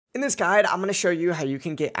In this guide, I'm going to show you how you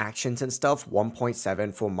can get actions and stuff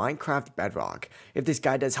 1.7 for Minecraft Bedrock. If this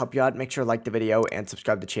guide does help you out, make sure to like the video and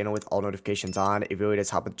subscribe to the channel with all notifications on. It really does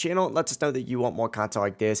help with the channel. It lets us know that you want more content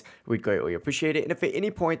like this. We'd greatly appreciate it. And if at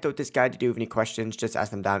any point throughout this guide you do have any questions, just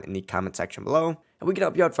ask them down in the comment section below. And we can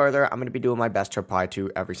help you out further. I'm going to be doing my best to reply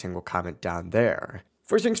to every single comment down there.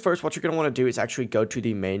 First things first, what you're going to want to do is actually go to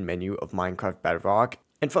the main menu of Minecraft Bedrock.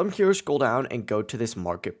 And from here, scroll down and go to this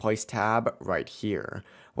Marketplace tab right here.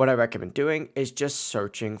 What I recommend doing is just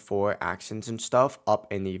searching for actions and stuff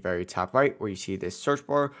up in the very top right where you see this search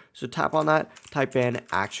bar. So tap on that, type in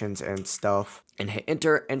actions and stuff, and hit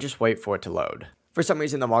enter and just wait for it to load. For some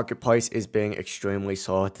reason, the Marketplace is being extremely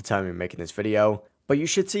slow at the time of making this video, but you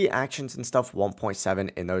should see actions and stuff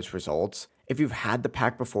 1.7 in those results. If you've had the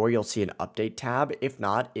pack before, you'll see an update tab. If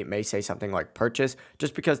not, it may say something like purchase,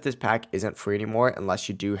 just because this pack isn't free anymore unless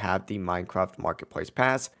you do have the Minecraft Marketplace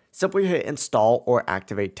Pass. Simply hit install or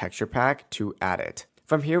activate texture pack to add it.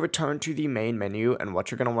 From here, return to the main menu, and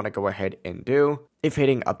what you're going to want to go ahead and do, if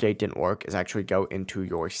hitting update didn't work, is actually go into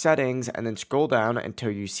your settings and then scroll down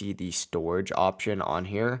until you see the storage option on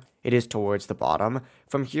here. It is towards the bottom.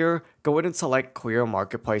 From here, go ahead and select clear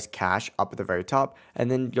marketplace cache up at the very top,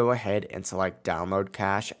 and then go ahead and select download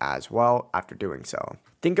cache as well after doing so.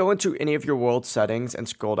 Then go into any of your world settings and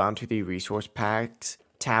scroll down to the resource packs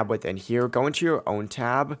tab within here. Go into your own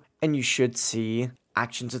tab and you should see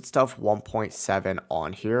actions and stuff 1.7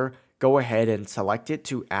 on here. Go ahead and select it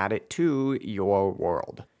to add it to your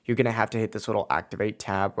world. You're going to have to hit this little activate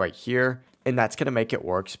tab right here, and that's going to make it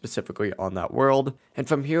work specifically on that world. And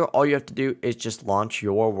from here, all you have to do is just launch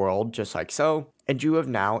your world just like so, and you have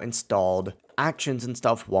now installed actions and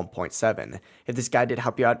stuff 1.7. If this guide did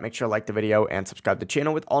help you out, make sure to like the video and subscribe to the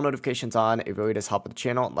channel with all notifications on. It really does help with the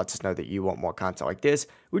channel. It lets us know that you want more content like this.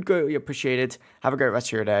 We'd greatly appreciate it. Have a great rest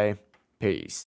of your day. Peace.